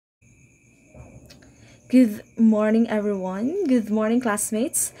Good morning, everyone. Good morning,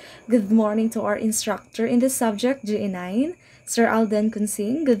 classmates. Good morning to our instructor in this subject, GE9, Sir Alden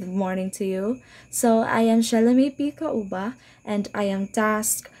Kunsing. Good morning to you. So, I am Shalome P. Kauba, and I am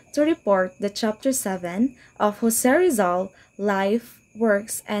tasked to report the Chapter 7 of Jose Rizal, Life,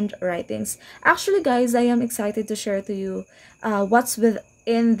 Works, and Writings. Actually, guys, I am excited to share to you what's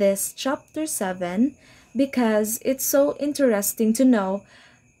within this Chapter 7 because it's so interesting to know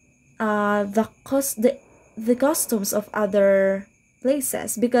the costumes of other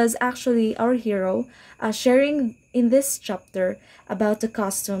places, because actually our hero sharing in this chapter about the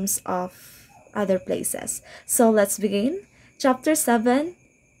costumes of other places. So let's begin. Chapter 7: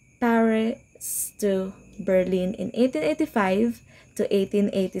 Paris to Berlin in 1885 to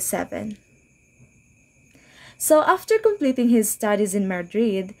 1887. So after completing his studies in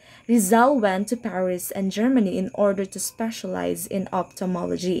Madrid, Rizal went to Paris and Germany in order to specialize in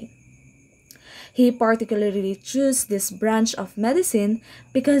ophthalmology. He particularly chose this branch of medicine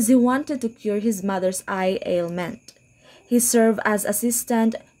because he wanted to cure his mother's eye ailment. He served as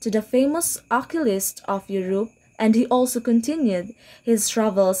assistant to the famous oculist of Europe, and he also continued his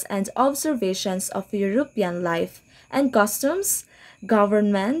travels and observations of European life and customs,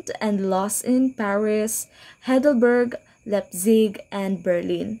 government, and laws in Paris, Heidelberg, Leipzig, and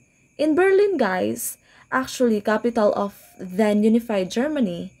Berlin. In Berlin, guys, actually capital of then unified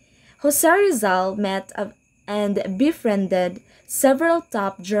Germany, Jose Rizal met and befriended several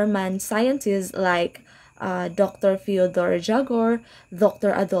top German scientists like Dr. Fyodor Jagor,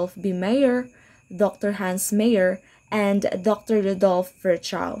 Dr. Adolf B. Meyer, Dr. Hans Meyer, and Dr. Rudolf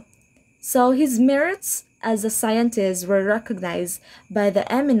Virchow. So his merits as a scientist were recognized by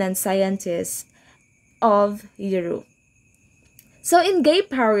the eminent scientists of Europe. So in Gay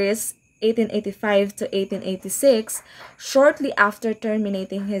Paris, 1885 to 1886, shortly after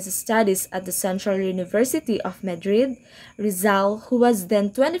terminating his studies at the Central University of Madrid, Rizal, who was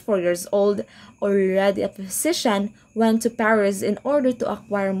then 24 years old, already a physician, went to Paris in order to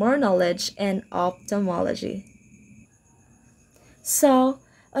acquire more knowledge in ophthalmology. So,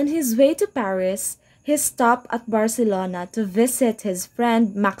 on his way to Paris, he stopped at Barcelona to visit his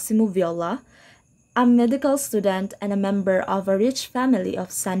friend Maximo Viola, a medical student and a member of a rich family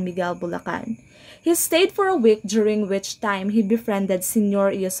of San Miguel, Bulacan. He stayed for a week, during which time he befriended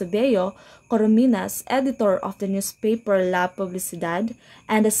Senor Eusebio Corominas, editor of the newspaper La Publicidad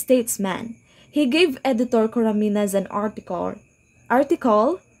and a statesman. He gave editor Corominas an article on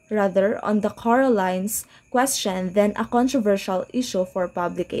the Carolines question, then a controversial issue for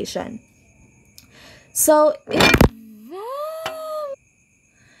publication. So,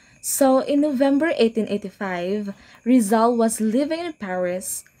 in November 1885, Rizal was living in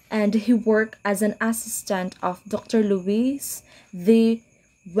Paris and he worked as an assistant of Dr. Louis the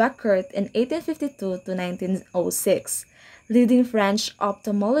Weckert in 1852 to 1906, leading French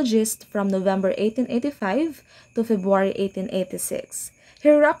ophthalmologist from November 1885 to February 1886.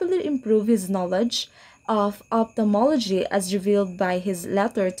 He rapidly improved his knowledge of ophthalmology as revealed by his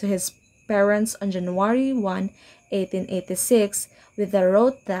letter to his parents on January 1, 1886, with the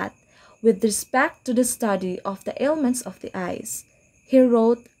wrote that, with respect to the study of the ailments of the eyes, he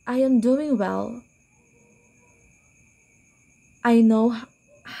wrote, "I am doing well. I know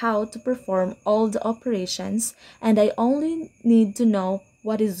how to perform all the operations, and I only need to know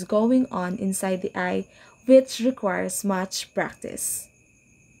what is going on inside the eye, which requires much practice."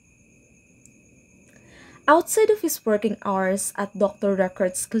 Outside of his working hours at Dr.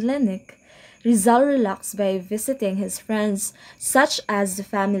 Record's clinic, Rizal relaxed by visiting his friends, such as the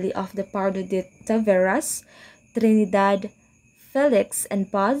family of the Pardo de Taveras, Trinidad, Felix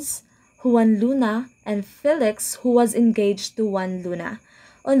and Paz, Juan Luna, and Felix, who was engaged to Juan Luna.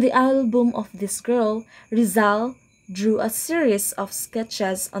 On the album of this girl, Rizal drew a series of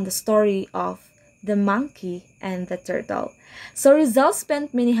sketches on the story of the monkey and the turtle. So Rizal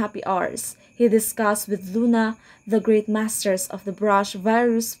spent many happy hours. He discussed with Luna, the great masters of the brush,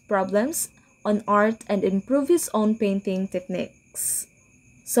 various problems on art and improved his own painting techniques.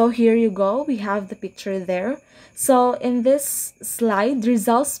 So here you go, we have the picture there. So in this slide,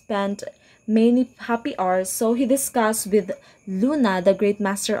 Rizal spent many happy hours. So he discussed with Luna, the great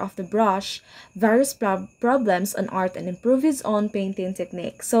master of the brush, various problems on art and improved his own painting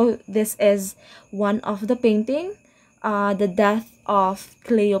technique. So this is one of the painting, the death of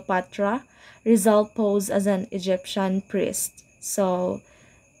Cleopatra. Rizal posed as an Egyptian priest. So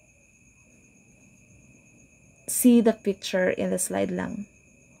see the picture in the slide lang.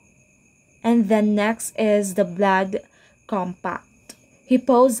 And then next is the blood compact. He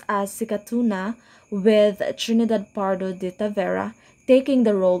posed as Sicatuna with Trinidad Pardo de Tavera taking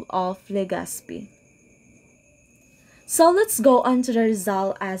the role of Legazpi. So let's go on to the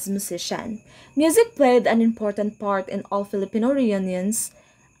Rizal as musician. Music played an important part in all Filipino reunions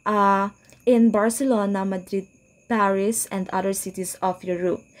uh, in Barcelona, Madrid, Paris, and other cities of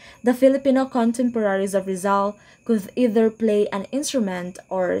Europe. The Filipino contemporaries of Rizal could either play an instrument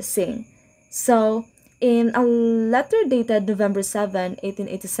or sing. So, in a letter dated November 7,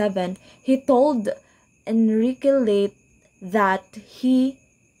 1887, he told Enrique Late that he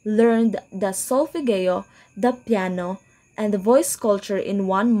learned the solfeggio, the piano, and the voice culture in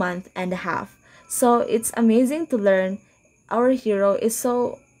 1 month and a half. So it's amazing to learn. Our hero is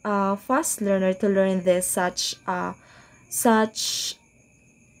so fast learner to learn this such such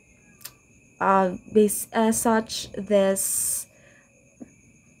this.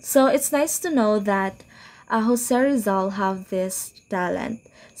 So it's nice to know that Jose Rizal have this talent.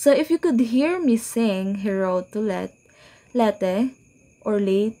 So if you could hear me sing, he wrote to Lete or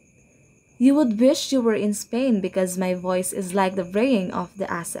Late, you would wish you were in Spain because my voice is like the braying of the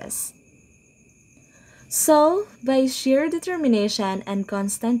asses. So, by sheer determination and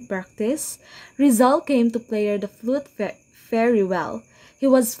constant practice, Rizal came to play the flute very well. He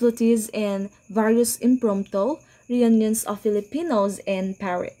was flutist in various impromptu reunions of Filipinos in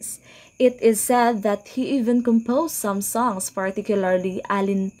Paris. It is said that he even composed some songs, particularly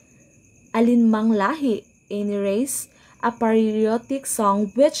Alinmang Lahi, any race, a patriotic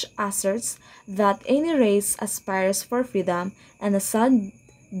song which asserts that any race aspires for freedom, and a sad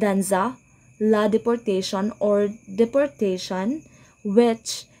danza, La Deportation or Deportation,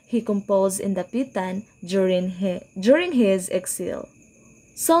 which he composed in the Pitan during his exile.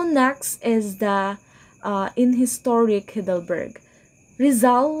 So next is the in historic Heidelberg.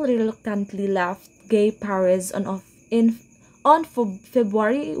 Rizal reluctantly left gay Paris on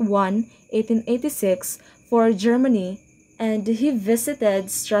February 1, 1886 for Germany, and he visited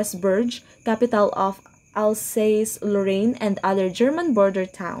Strasbourg, capital of Alsace-Lorraine and other German border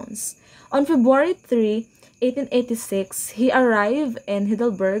towns. On February 3, 1886, he arrived in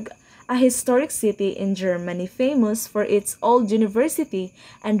Heidelberg, a historic city in Germany famous for its old university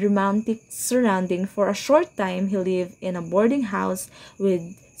and romantic surrounding. For a short time, he lived in a boarding house with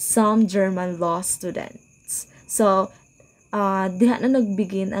some German law students. So, diha na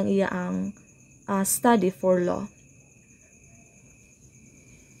nagbigin ang iyang study for law.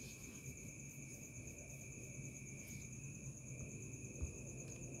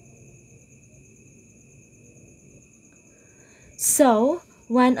 So,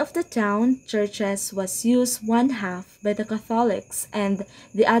 one of the town churches was used one half by the Catholics and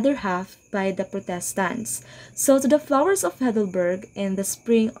the other half by the Protestants. So, to the flowers of Heidelberg in the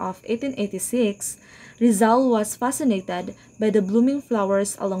spring of 1886, Rizal was fascinated by the blooming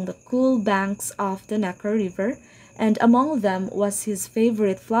flowers along the cool banks of the Neckar River, and among them was his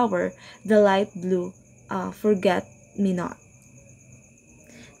favorite flower, the light blue forget-me-not.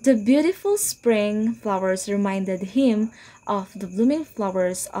 The beautiful spring flowers reminded him of the blooming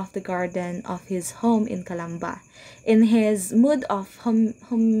flowers of the garden of his home in Calamba. In his mood of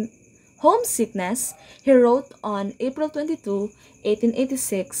homesickness, he wrote on April 22,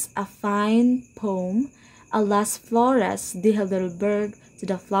 1886, a fine poem, A Las Flores de Heidelberg, to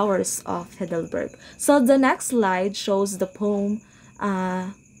the flowers of Heidelberg. So the next slide shows the poem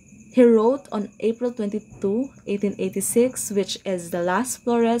he wrote on April 22, 1886, which is the Las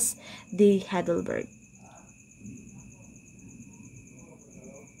Flores de Heidelberg.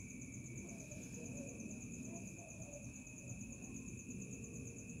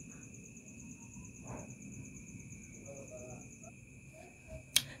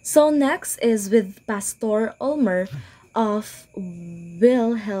 So next is with Pastor Ulmer of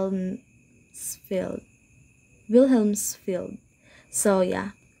Wilhelmsfield. Wilhelmsfield. So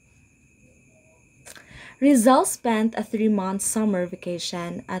yeah. Rizal spent a 3 month summer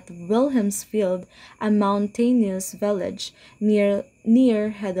vacation at Wilhelmsfield, a mountainous village near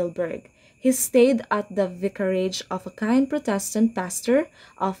Heidelberg. He stayed at the vicarage of a kind Protestant pastor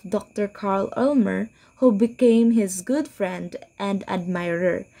of Dr. Karl Ulmer, who became his good friend and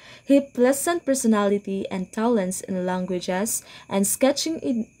admirer. His pleasant personality and talents in languages and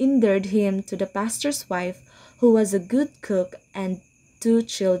sketching endeared him to the pastor's wife, who was a good cook, and two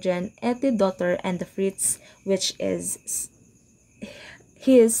children, Eti daughter and the Fritz, which is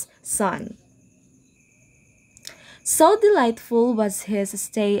his son. So delightful was his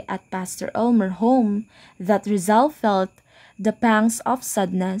stay at Pastor Elmer's home that Rizal felt the pangs of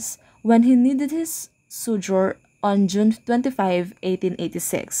sadness when he needed his sojourn on June 25,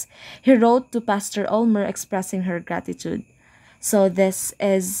 1886. He wrote to Pastor Elmer expressing her gratitude. So this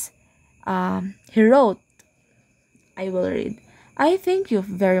is, he wrote, I will read. I thank you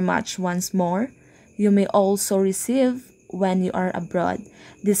very much once more. you may also receive when you are abroad,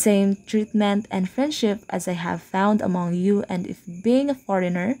 the same treatment and friendship as I have found among you, and if being a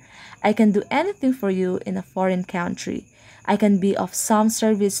foreigner, I can do anything for you in a foreign country. I can be of some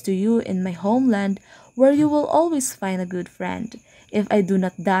service to you in my homeland, where you will always find a good friend. If I do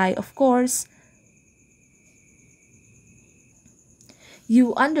not die, of course,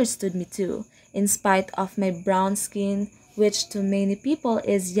 you understood me too, in spite of my brown skin, which to many people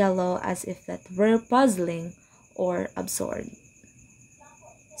is yellow as if that were puzzling or absurd.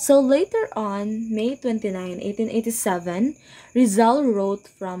 So later on, May 29, 1887, Rizal wrote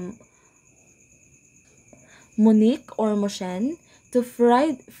from Munich or Moschen to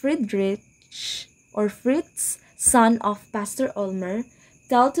Friedrich or Fritz, son of Pastor Ulmer,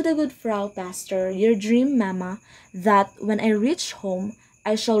 tell to the good Frau Pastor, your dream mamma, that when I reach home,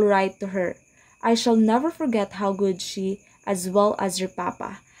 I shall write to her. I shall never forget how good she, as well as your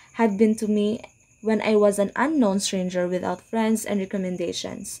papa, had been to me when I was an unknown stranger without friends and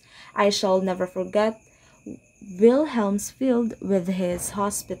recommendations. I shall never forget Wilhelmsfield with his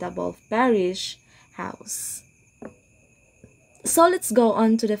hospitable parish house. So let's go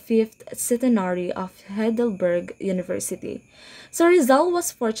on to the fifth centenary of Heidelberg University. So Rizal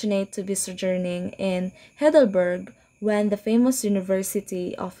was fortunate to be sojourning in Heidelberg when the famous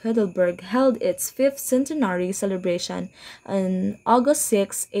University of Heidelberg held its fifth centenary celebration on August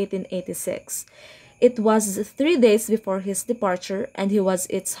 6, 1886. It was 3 days before his departure, and he was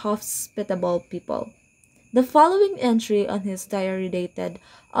its hospitable people. The following entry on his diary dated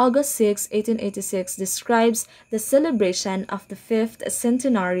August 6, 1886 describes the celebration of the fifth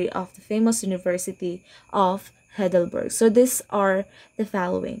centenary of the famous University of Heidelberg. So these are the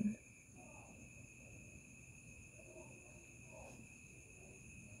following.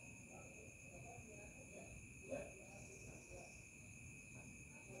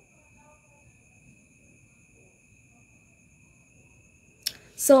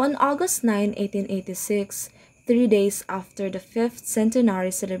 So on August 9, 1886, 3 days after the fifth centenary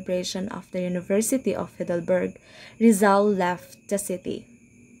celebration of the University of Heidelberg, Rizal left the city.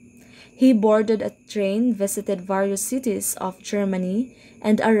 He boarded a train, visited various cities of Germany,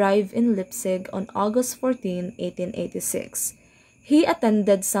 and arrived in Leipzig on August 14, 1886. He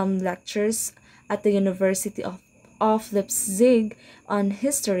attended some lectures at the University of Leipzig on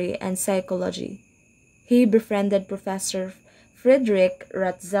history and psychology. He befriended Professor Friedrich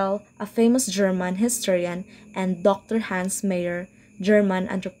Rizal, a famous German historian, and Dr. Hans Meyer, German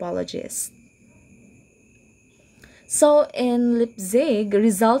anthropologist. So in Leipzig,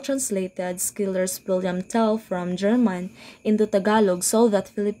 Rizal translated Schiller's William Tell from German into Tagalog so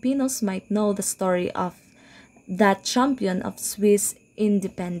that Filipinos might know the story of that champion of Swiss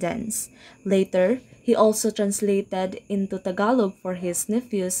independence. Later, he also translated into Tagalog for his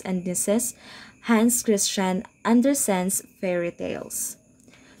nephews and nieces Hans Christian Andersen's fairy tales.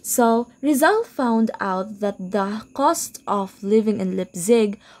 So, Rizal found out that the cost of living in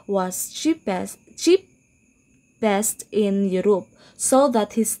Leipzig was cheapest in Europe, so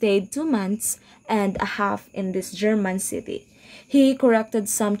that he stayed 2 months and a half in this German city. He corrected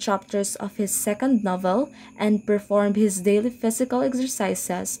some chapters of his second novel and performed his daily physical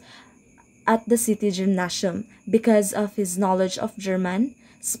exercises at the city gymnasium because of his knowledge of German,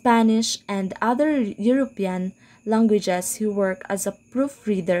 Spanish, and other European languages. He worked as a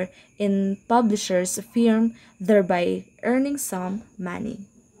proofreader in publisher's firm, thereby earning some money.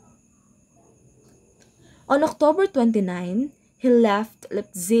 On October 29, he left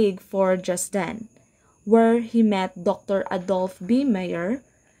Leipzig for Dresden, where he met Dr. Adolf B. Meyer,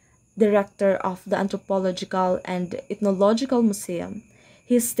 director of the Anthropological and Ethnological Museum.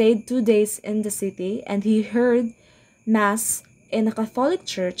 He stayed 2 days in the city and he heard Mass in a Catholic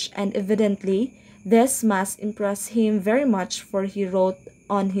church, and evidently this Mass impressed him very much, for he wrote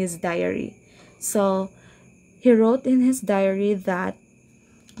on his diary. So he wrote in his diary that,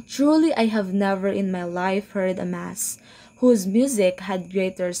 truly I have never in my life heard a Mass whose music had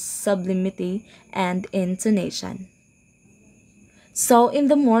greater sublimity and intonation. So in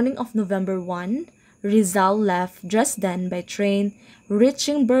the morning of November 1, Rizal left Dresden by train,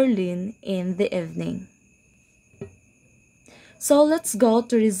 reaching Berlin in the evening. So let's go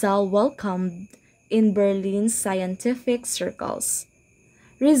to Rizal welcomed in Berlin's scientific circles.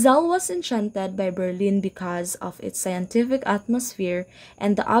 Rizal was enchanted by Berlin because of its scientific atmosphere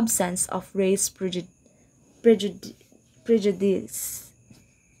and the absence of race prejudice.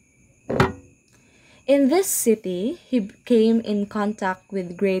 In this city, he came in contact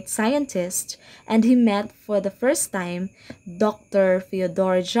with great scientists and he met for the first time Dr.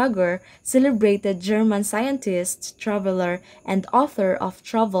 Fyodor Jager, celebrated German scientist, traveler, and author of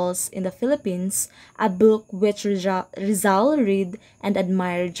Travels in the Philippines, a book which Rizal read and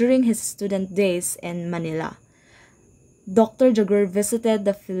admired during his student days in Manila. Dr. Jager visited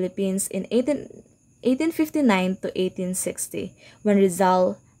the Philippines in 1859 to 1860 when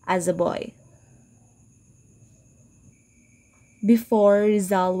Rizal as a boy. Before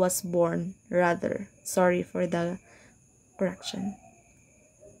Rizal was born, rather. Sorry for the correction.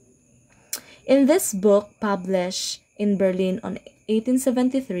 In this book, published in Berlin on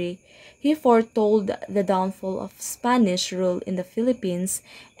 1873, he foretold the downfall of Spanish rule in the Philippines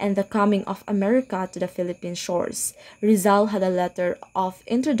and the coming of America to the Philippine shores. Rizal had a letter of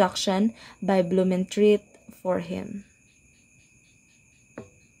introduction by Blumentritt for him.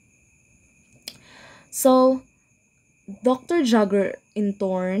 So, Dr. Jager in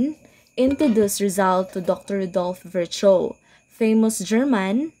turn introduced Rizal to Dr. Rudolf Virchow, famous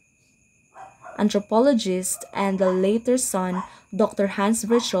German anthropologist, and the later son, Dr. Hans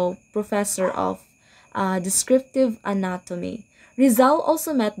Virchow, professor of descriptive anatomy. Rizal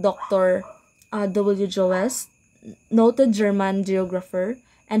also met Dr. W. Joest, noted German geographer,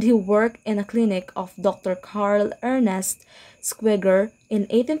 and he worked in a clinic of Dr. Karl Ernest Squiger in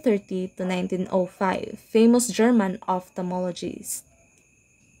 1830 to 1905, famous German ophthalmologist.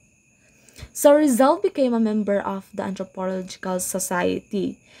 So Rizal became a member of the Anthropological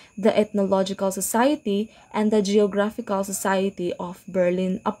Society, the Ethnological Society, and the Geographical Society of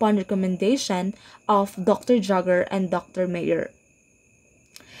Berlin upon recommendation of Dr. Jager and Dr. Mayer.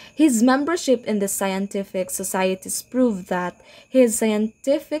 His membership in the scientific societies proved that his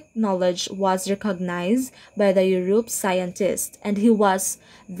scientific knowledge was recognized by the Europe scientists, and he was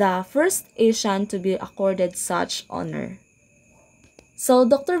the first Asian to be accorded such honor. So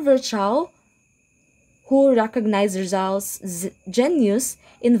Dr. Virchow, who recognized Rizal's genius,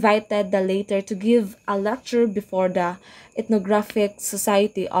 invited the latter to give a lecture before the Ethnographic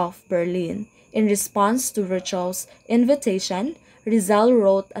Society of Berlin. In response to Virchow's invitation, Rizal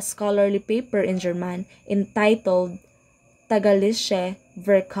wrote a scholarly paper in German entitled Tagalische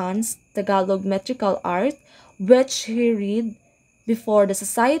Werkkunst, Tagalog Metrical Art, which he read before the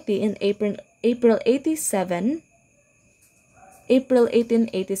society in April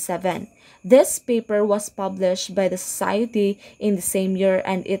 1887. This paper was published by the society in the same year,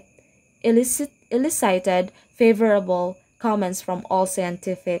 and it elicited favorable comments from all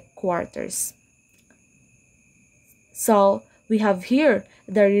scientific quarters. So, we have here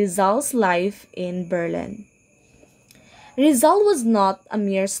the Rizal's life in Berlin. Rizal was not a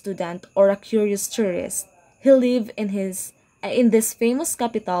mere student or a curious tourist. He lived in this famous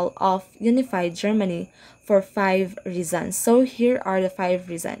capital of unified Germany for 5 reasons. So here are the 5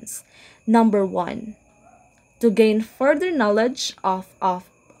 reasons. Number 1, to gain further knowledge of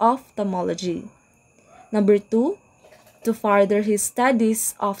ophthalmology. Number 2, to further his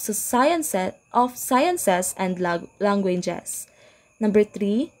studies of sciences and languages. Number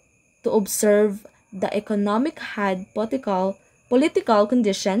 3, to observe the economic and political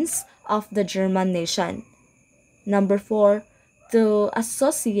conditions of the German nation. Number 4, to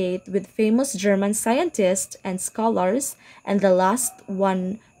associate with famous German scientists and scholars. And the last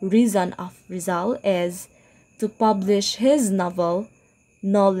one reason of Rizal is to publish his novel,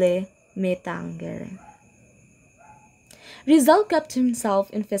 Nolle Metangere. Rizal kept himself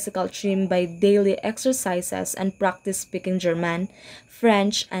in physical trim by daily exercises and practiced speaking German,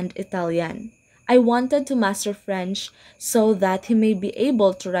 French, and Italian. I wanted to master French so that he may be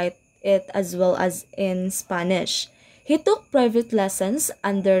able to write it as well as in Spanish. He took private lessons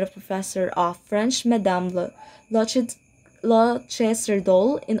under the professor of French, Madame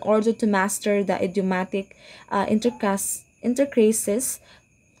Locheserdol, in order to master the idiomatic intercraces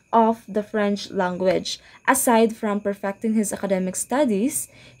of the French language. Aside from perfecting his academic studies,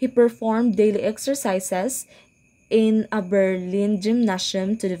 he performed daily exercises in a Berlin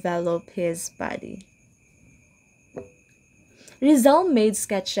gymnasium to develop his body. Rizal made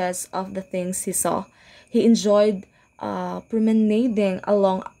sketches of the things he saw. He enjoyed promenading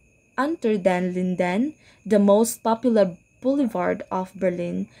along Unter den Linden, the most popular boulevard of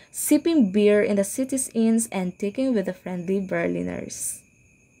Berlin, sipping beer in the city's inns and taking with the friendly Berliners.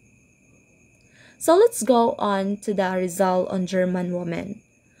 So let's go on to the Rizal on German women.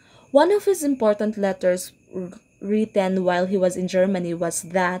 One of his important letters written while he was in Germany was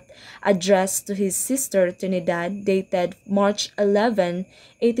that addressed to his sister Trinidad, dated March 11,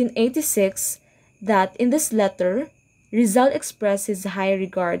 1886, that in this letter, Rizal expressed his high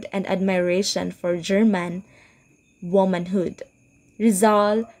regard and admiration for German womanhood.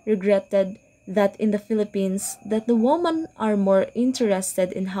 Rizal regretted that in the Philippines that the women are more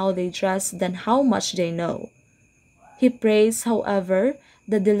interested in how they dress than how much they know. He praised, however,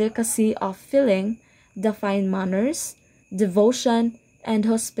 the delicacy of feeling, the fine manners, devotion, and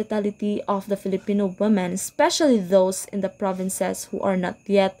hospitality of the Filipino women, especially those in the provinces who are not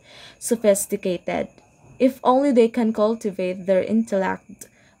yet sophisticated. If only they can cultivate their intellect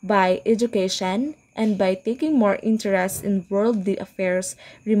by education and by taking more interest in worldly affairs,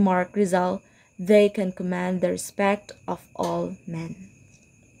 remarked Rizal, they can command the respect of all men.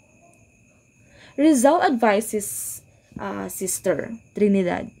 Rizal advised his sister,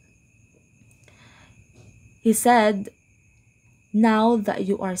 Trinidad. He said, now that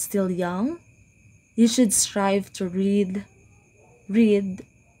you are still young, you should strive to read,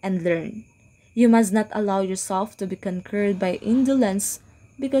 and learn. You must not allow yourself to be conquered by indolence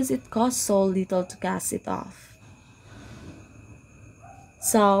because it costs so little to cast it off.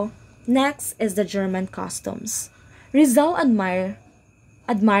 So, next is the German customs. Rizal admired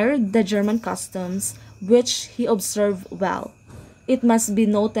the German customs, which he observed well. It must be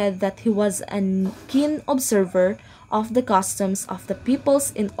noted that he was a keen observer of the customs of the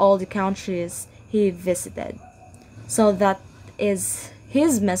peoples in all the countries he visited. So that is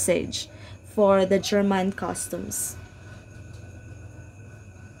his message for the German customs.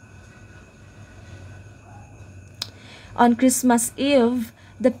 On Christmas Eve,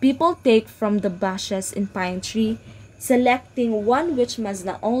 the people take from the bushes in pine tree, selecting one which must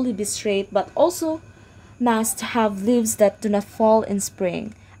not only be straight but also must have leaves that do not fall in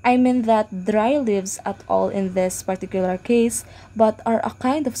spring. I mean that dry leaves at all in this particular case, but are a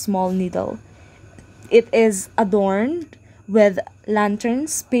kind of small needle. It is adorned with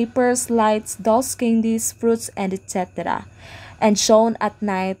lanterns, papers, lights, dolls, candies, fruits, and etc., and shown at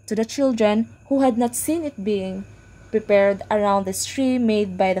night to the children who had not seen it being prepared around the tree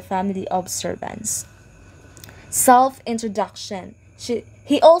made by the family of servants. Self-introduction.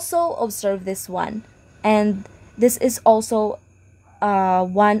 He also observed this one, and this is also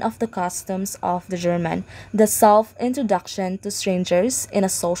one of the customs of the German, the self-introduction to strangers in a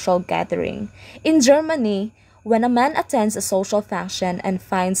social gathering. In Germany, when a man attends a social function and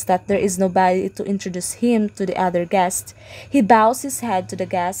finds that there is nobody to introduce him to the other guest, he bows his head to the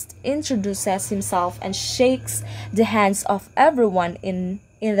guest, introduces himself, and shakes the hands of everyone in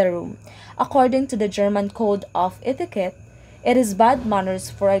the room. According to the German code of etiquette, it is bad manners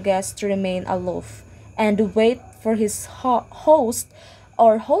for a guest to remain aloof and wait for his host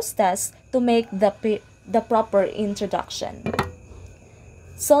or hostess to make the proper introduction.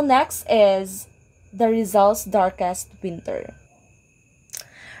 So next is the Rizal's darkest winter.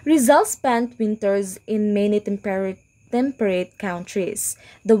 Rizal spent winters in many temperate countries.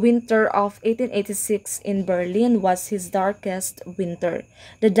 The winter of 1886 in Berlin was his darkest winter.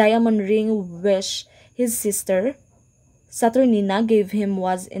 The diamond ring which his sister Saturnina gave him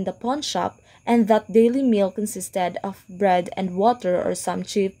was in the pawn shop, and that daily meal consisted of bread and water or some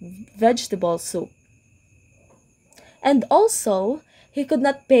cheap vegetable soup. And also, he could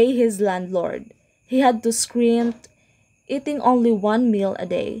not pay his landlord. He had to squint, eating only one meal a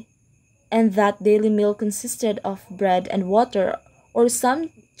day, and that daily meal consisted of bread and water or some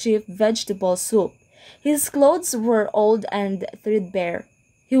cheap vegetable soup. His clothes were old and threadbare.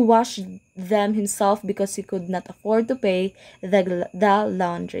 He washed them himself because he could not afford to pay the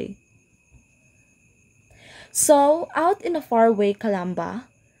laundry. So, out in a faraway Calamba,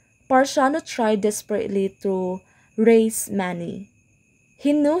 Parciano tried desperately to raise money.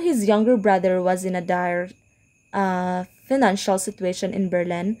 He knew his younger brother was in a dire financial situation in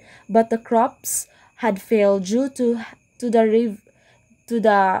Berlin, but the crops had failed due to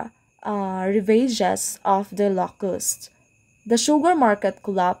the ravages of the locust. The sugar market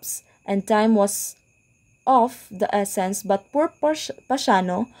collapsed, and time was of the essence, but poor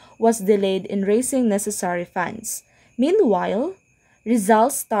Pasciano was delayed in raising necessary funds. Meanwhile,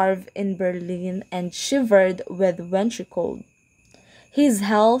 Rizal starved in Berlin and shivered with wintry cold. His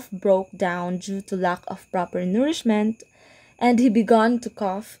health broke down due to lack of proper nourishment, and he began to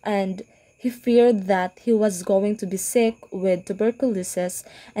cough, and he feared that he was going to be sick with tuberculosis,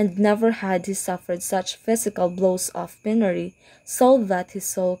 and never had he suffered such physical blows of penury, so that his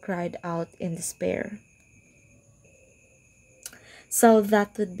soul cried out in despair. So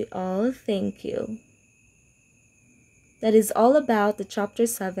that would be all. Thank you. That is all about the chapter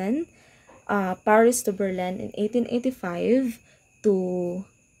 7, Paris to Berlin in 1885 to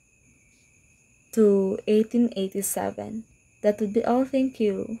 1887. That would be all. Thank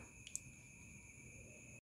you.